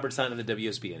that Robert's not in the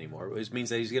WSB anymore means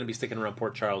that he's going to be sticking around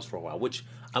Port Charles for a while, which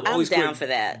I'm always down for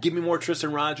that. Give me more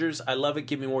Tristan Rogers. I love it.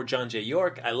 Give me more John J.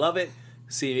 York. I love it.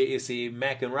 See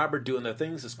Mac and Robert doing their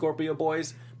things, the Scorpio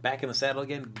boys back in the saddle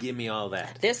again. Give me all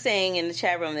that. They're saying in the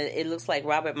chat room that it looks like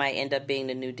Robert might end up being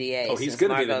the new DA. Oh, he's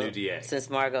going to be the new DA since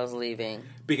Margot's leaving.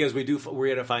 Because we're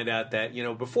going to find out that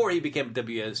before he became a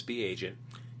WSB agent,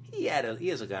 he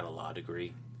has got a law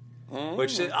degree,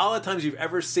 which all the times you've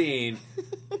ever seen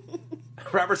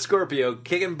Robert Scorpio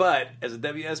kicking butt as a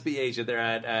WSB agent there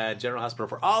at General Hospital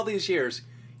for all these years.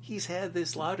 He's had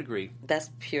this law degree. That's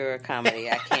pure comedy.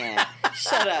 I can't.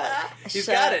 Shut up. He's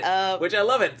got it, which I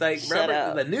love it. Like,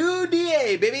 Robert, the new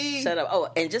DA, baby. Shut up.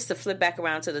 Oh, and just to flip back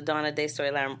around to the Dawn of Day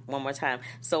storyline one more time.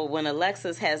 So when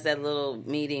Alexis has that little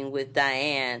meeting with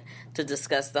Diane to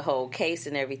discuss the whole case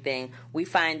and everything, we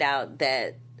find out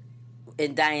that,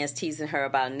 and Diane's teasing her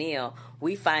about Neil,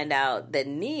 we find out that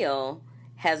Neil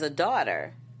has a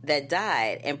daughter that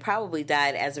died, and probably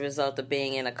died as a result of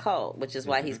being in a cult, which is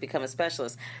why he's become a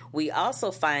specialist. We also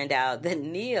find out that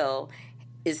Neil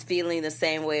is feeling the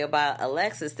same way about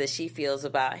Alexis that she feels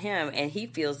about him, and he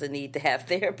feels the need to have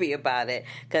therapy about it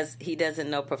because he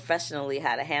doesn't know professionally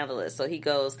how to handle it. So he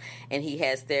goes and he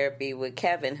has therapy with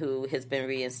Kevin, who has been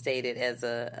reinstated as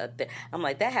I'm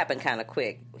like, that happened kind of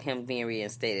quick, him being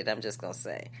reinstated, I'm just going to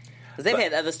say. Because they've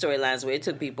had other storylines where it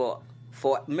took people...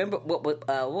 remember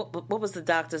what was the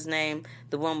doctor's name?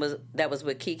 The one that was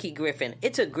with Kiki Griffin.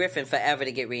 It took Griffin forever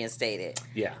to get reinstated.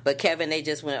 Yeah, but Kevin, they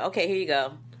just went, okay, here you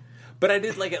go. But I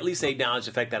did at least acknowledge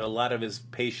the fact that a lot of his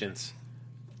patients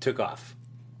took off,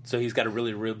 so he's got to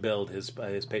really rebuild his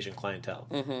patient clientele.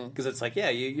 Because it's like, yeah,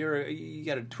 you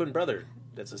got a twin brother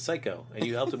that's a psycho, and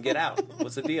you helped him get out.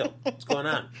 What's the deal? What's going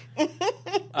on?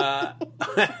 But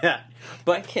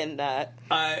I cannot.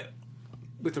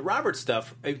 With the Robert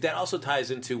stuff, that also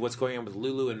ties into what's going on with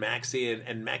Lulu and Maxie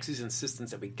and Maxie's insistence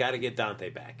that we got to get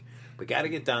Dante back. We got to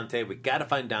get Dante. We got to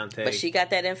find Dante. But she got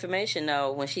that information,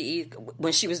 though, when she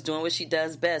was doing what she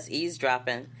does best,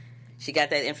 eavesdropping. She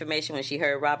got that information when she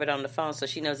heard Robert on the phone, so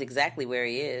she knows exactly where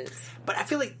he is. But I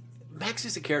feel like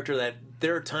Maxie's a character that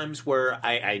there are times where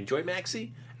I enjoy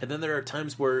Maxie, and then there are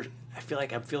times where I feel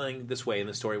like I'm feeling this way in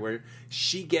the story, where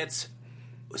she gets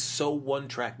so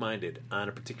one-track minded on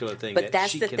a particular thing. But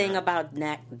that's the thing about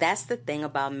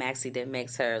Maxie that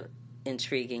makes her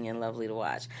intriguing and lovely to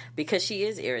watch, because she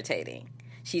is irritating.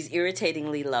 She's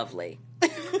irritatingly lovely.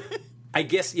 I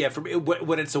guess, yeah, for me,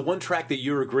 when it's a one track that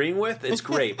you're agreeing with, it's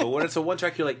great. But when it's a one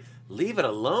track, you're like, leave it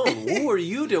alone. Who are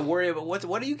you to worry about?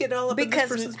 What are you getting all up in this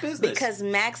person's business? Because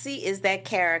Maxie is that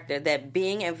character that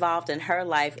being involved in her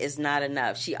life is not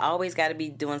enough. She always got to be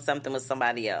doing something with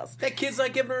somebody else. That kid's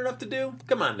not giving her enough to do?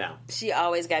 Come on now. She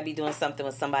always got to be doing something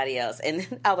with somebody else.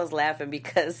 And I was laughing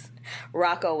because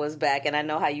Rocco was back, and I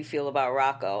know how you feel about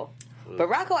Rocco. But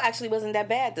Rocco actually wasn't that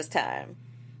bad this time.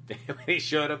 When he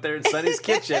showed up there in Sonny's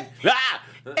kitchen.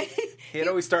 It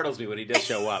always startles me when he does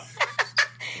show up.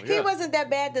 He wasn't that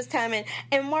bad this time.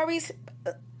 And Maurice,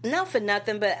 not for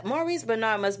nothing, but Maurice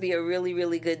Bernard must be a really,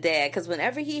 really good dad, because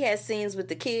whenever he has scenes with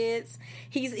the kids,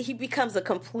 he becomes a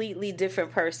completely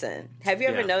different person. Have you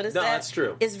ever noticed that? No, that's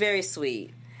true. It's very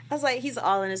sweet. I was like, he's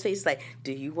all in his face. He's like,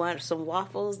 do you want some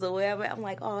waffles or whatever? I'm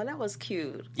like, oh, that was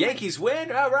cute. Yankees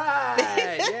win? All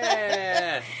right.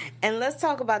 Yeah. And let's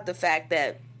talk about the fact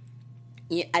that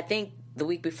I think the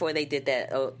week before they did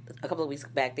that, a couple of weeks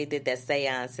back, they did that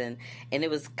seance, and it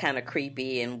was kind of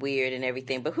creepy and weird and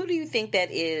everything. But who do you think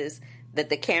that is, that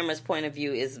the camera's point of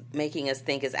view is making us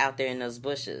think is out there in those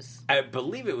bushes? I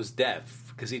believe it was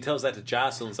Dev, because he tells that to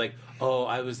Jocelyn. It's like, oh,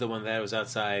 I was the one that was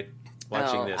outside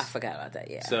watching this. I forgot about that,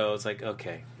 yeah. So it's like,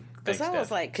 okay. Because I was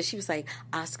like, because she was like,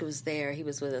 Oscar was there, he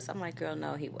was with us. I'm like, girl,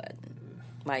 no, he wasn't.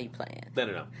 Why are you playing?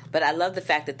 No. But I love the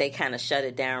fact that they kind of shut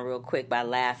it down real quick by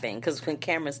laughing. Because when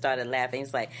Cameron started laughing,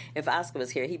 he's like, if Oscar was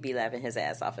here, he'd be laughing his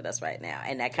ass off at us right now.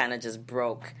 And that kind of just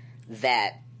broke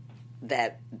that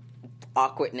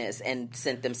awkwardness and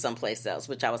sent them someplace else,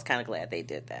 which I was kind of glad they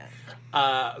did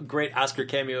that. Great Oscar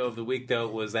cameo of the week, though,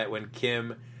 was that when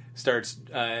Kim starts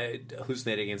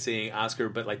hallucinating and seeing Oscar,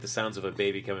 but like the sounds of a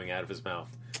baby coming out of his mouth.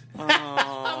 Oh,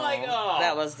 I'm like, oh.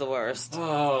 That was the worst.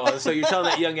 Oh, so you're telling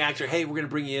that young actor, hey, we're going to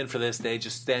bring you in for this day.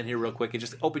 Just stand here real quick and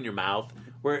just open your mouth.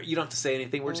 Where you don't have to say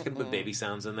anything. We're just going to put baby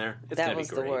sounds in there. It's that was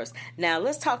be great. The worst. Now,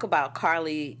 let's talk about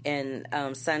Carly and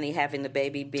Sonny having the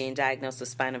baby being diagnosed with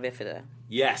spina bifida.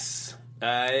 Yes.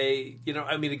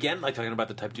 Again, like talking about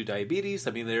the type 2 diabetes,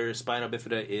 their spina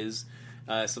bifida is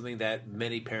something that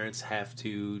many parents have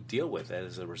to deal with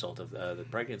as a result of the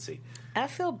pregnancy. I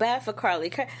feel bad for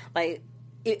Carly. Like,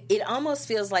 it almost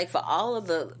feels like for all of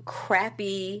the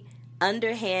crappy,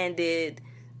 underhanded,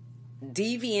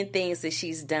 deviant things that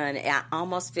she's done, I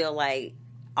almost feel like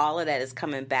all of that is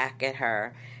coming back at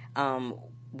her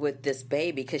with this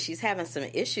baby, because she's having some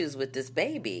issues with this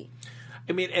baby.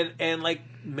 And like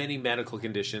many medical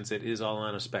conditions, it is all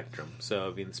on a spectrum.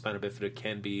 So, the spina bifida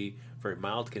can be very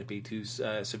mild, can be too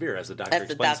severe, as the doctor explains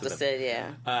to them. As the doctor said,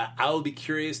 yeah. I'll be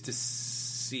curious to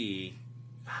see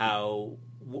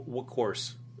what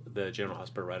course the General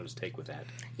Hospital writers take with that.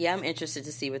 Yeah, I'm interested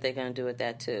to see what they're going to do with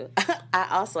that, too. I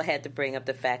also had to bring up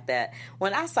the fact that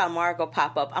when I saw Margot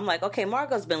pop up, I'm like, okay,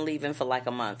 Margot's been leaving for like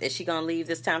a month. Is she going to leave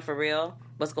this time for real?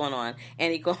 What's going on?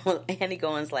 Annie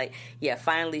Goins like, yeah,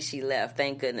 finally she left.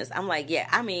 Thank goodness. I'm like, yeah,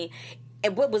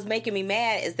 and what was making me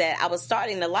mad is that I was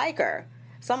starting to like her.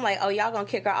 So I'm like, oh, y'all going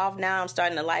to kick her off now? I'm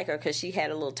starting to like her because she had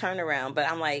a little turnaround. But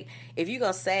I'm like, if you're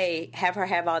going to have her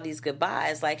have all these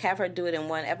goodbyes, like have her do it in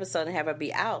one episode and have her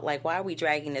be out. Like, why are we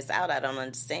dragging this out? I don't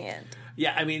understand.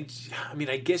 Yeah,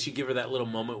 I guess you give her that little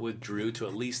moment with Drew to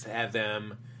at least have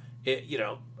them,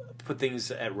 put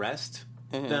things at rest.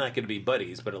 Mm-hmm. They're not going to be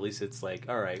buddies, but at least it's like,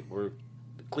 all right, we're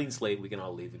clean slate, we can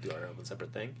all leave and do our own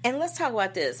separate thing. And let's talk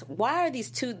about this. Why are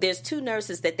there's two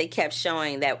nurses that they kept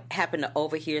showing that happened to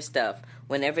overhear stuff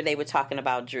whenever they were talking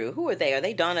about Drew? Who are they? Are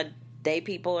they Donna Day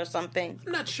people or something?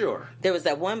 I'm not sure. There was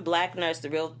that one black nurse, the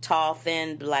real tall,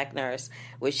 thin black nurse,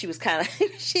 where she was kind of,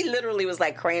 she literally was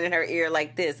like craning her ear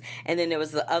like this. And then there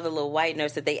was the other little white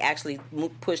nurse that they actually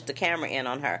pushed the camera in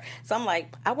on her. So I'm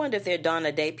like, I wonder if they're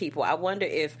Donna Day people. I wonder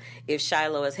if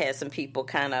Shiloh has had some people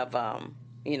kind of,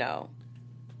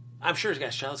 I'm sure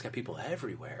Shiloh's got people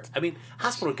everywhere.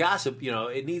 Hospital gossip,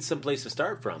 it needs some place to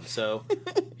start from. So,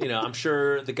 I'm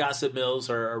sure the gossip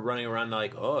mills are running around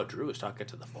like, oh, Drew is talking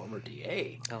to the former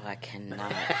DA. Oh, I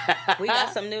cannot. We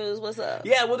got some news. What's up?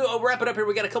 Yeah, we'll wrap it up here.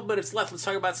 We got a couple minutes left. Let's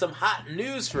talk about some hot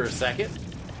news for a second.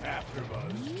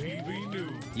 AfterBuzz TV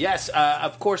News. Yes,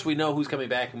 of course we know who's coming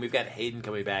back, and we've got Hayden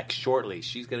coming back shortly.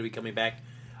 She's going to be coming back.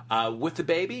 With the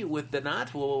baby, with the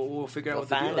not, we'll figure out what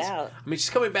the deal is. Out. She's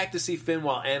coming back to see Finn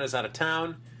while Anna's out of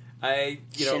town.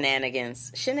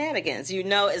 Shenanigans. It's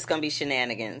going to be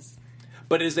shenanigans.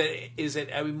 But is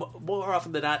it? More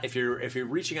often than not, if you're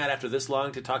reaching out after this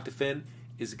long to talk to Finn,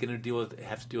 is it going to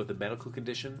have to deal with the medical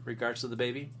condition in regards to the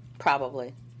baby?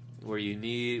 Probably. Where you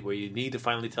need to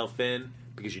finally tell Finn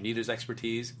because you need his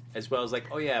expertise, as well as like,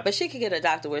 oh yeah. But she could get a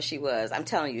doctor where she was. I'm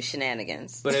telling you,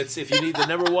 shenanigans. But it's if you need the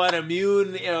number one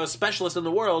immune specialist in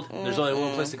the world, there's only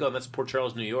one place to go, and that's Port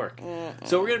Charles, New York.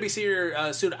 So we're going to be seeing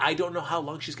her soon. I don't know how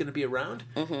long she's going to be around.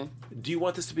 Do you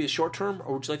want this to be a short term,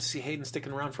 or would you like to see Hayden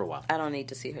sticking around for a while? I don't need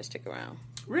to see her stick around.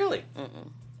 Really?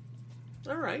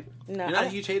 All right. No, You're not a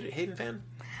huge Hayden fan?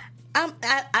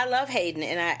 I love Hayden,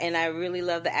 and I really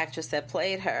love the actress that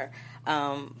played her.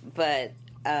 But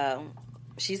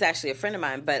she's actually a friend of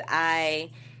mine. But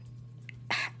I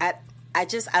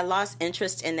lost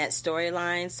interest in that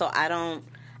storyline, so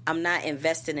I'm not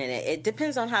invested in it. It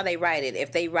depends on how they write it.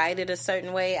 If they write it a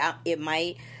certain way, it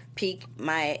might pique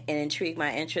and intrigue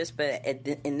my interest. But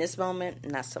in this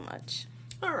moment, not so much.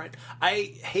 All right.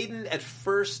 Hayden at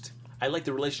first, I liked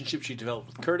the relationship she developed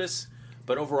with Curtis.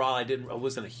 But overall, I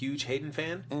wasn't a huge Hayden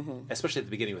fan, especially at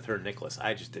the beginning with her and Nicholas.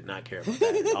 I just did not care about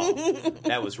that at all.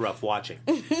 That was rough watching.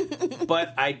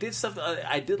 But I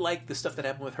did like the stuff that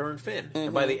happened with her and Finn.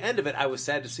 And by the end of it, I was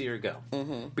sad to see her go.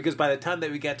 Because by the time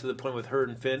that we got to the point with her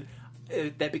and Finn,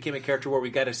 that became a character where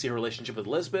we got to see her relationship with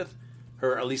Elizabeth.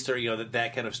 Her, at least her,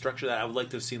 that kind of structure that I would like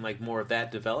to have seen like more of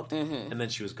that developed, and then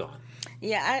she was gone.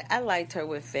 Yeah, I liked her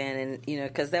with Finn, and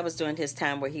because that was during his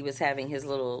time where he was having his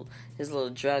little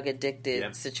drug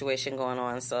addicted situation going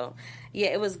on. So yeah,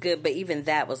 it was good, but even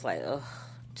that was like, ugh,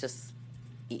 just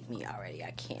eat me already.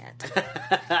 I can't.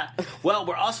 Well,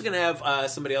 we're also going to have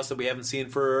somebody else that we haven't seen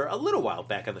for a little while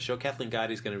back on the show. Kathleen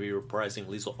Gotti's going to be reprising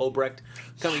Liesl Obrecht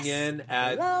coming in.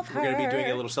 Love her. We're going to be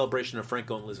doing a little celebration of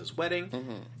Franco and Liz's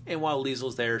wedding. And while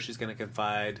Liesl's there, she's going to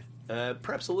confide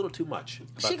perhaps a little too much.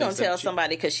 She's going to tell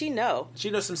somebody because she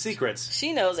knows some secrets.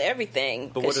 She knows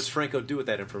everything. But what does Franco do with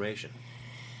that information?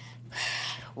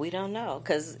 We don't know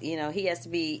because he has to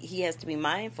be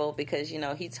mindful because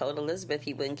he told Elizabeth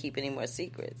he wouldn't keep any more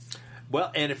secrets.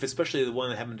 Well, and if especially the one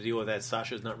that happened to deal with that,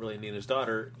 Sasha's not really Nina's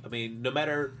daughter. I mean, no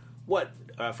matter what,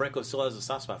 Franco still has a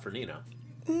soft spot for Nina.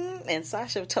 And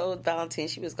Sasha told Valentine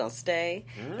she was going to stay,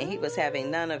 and he was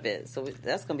having none of it. So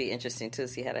that's going to be interesting to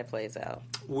see how that plays out.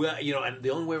 Well, and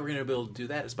the only way we're going to be able to do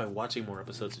that is by watching more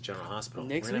episodes of General Hospital.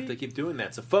 We're going to have to keep doing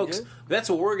that. So, folks, that's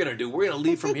what we're going to do. We're going to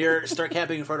leave from here, start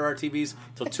camping in front of our TVs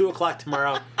till 2 o'clock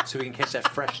tomorrow so we can catch that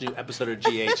fresh new episode of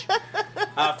GH.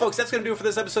 Folks, that's going to do it for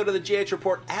this episode of the GH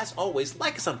Report. As always,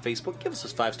 like us on Facebook, give us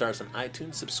those 5 stars on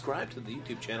iTunes, subscribe to the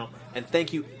YouTube channel, and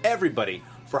thank you, everybody,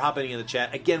 for hopping in the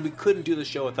chat. Again, we couldn't do the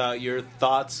show without your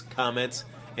thoughts, comments,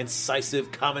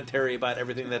 incisive commentary about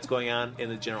everything that's going on in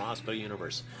the General Hospital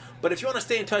universe. But if you want to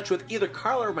stay in touch with either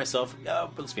Carla or myself,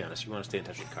 but let's be honest, you want to stay in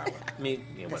touch with Carla. I mean,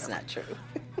 whatever. That's not true.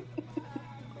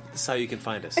 This is how you can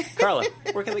find us. Carla,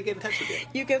 where can they get in touch with you?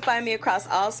 You can find me across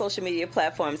all social media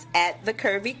platforms at The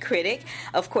Curvy Critic.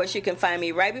 Of course, you can find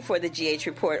me right before the GH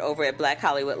Report over at Black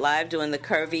Hollywood Live doing The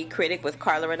Curvy Critic with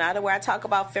Carla Renata, where I talk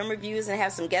about film reviews and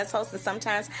have some guest hosts, and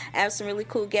sometimes I have some really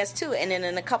cool guests, too. And then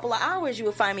in a couple of hours, you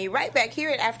will find me right back here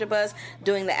at AfterBuzz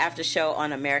doing the after show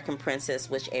on American Princess,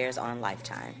 which airs on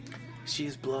Lifetime. She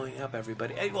is blowing up,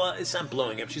 everybody. Well, it's not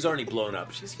blowing up. She's already blown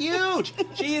up. She's huge.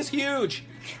 She is huge.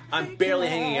 I'm barely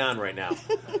hanging on right now.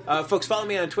 Folks, follow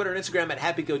me on Twitter and Instagram at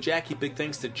HappyGoJackie. Big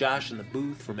thanks to Josh in the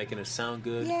booth for making us sound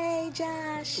good. Yay,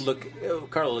 Josh.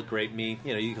 Carla looked great. Me,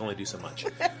 you can only do so much.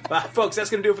 Folks, that's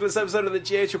going to do it for this episode of the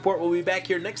GH Report. We'll be back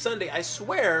here next Sunday. I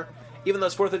swear, even though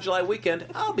it's 4th of July weekend,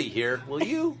 I'll be here. Will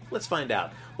you? Let's find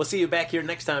out. We'll see you back here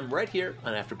next time right here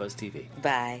on AfterBuzz TV.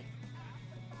 Bye.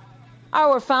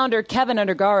 Our founder, Kevin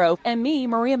Undergaro, and me,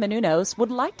 Maria Menounos,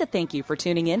 would like to thank you for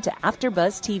tuning in to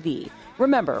AfterBuzz TV.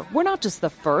 Remember, we're not just the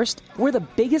first, we're the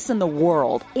biggest in the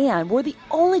world, and we're the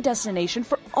only destination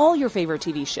for all your favorite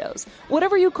TV shows.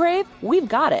 Whatever you crave, we've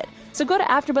got it. So go to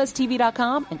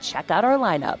AfterBuzzTV.com and check out our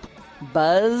lineup.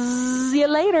 Buzz you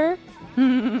later.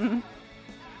 The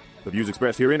views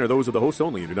expressed herein are those of the hosts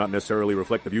only and do not necessarily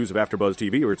reflect the views of AfterBuzz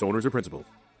TV or its owners or principals.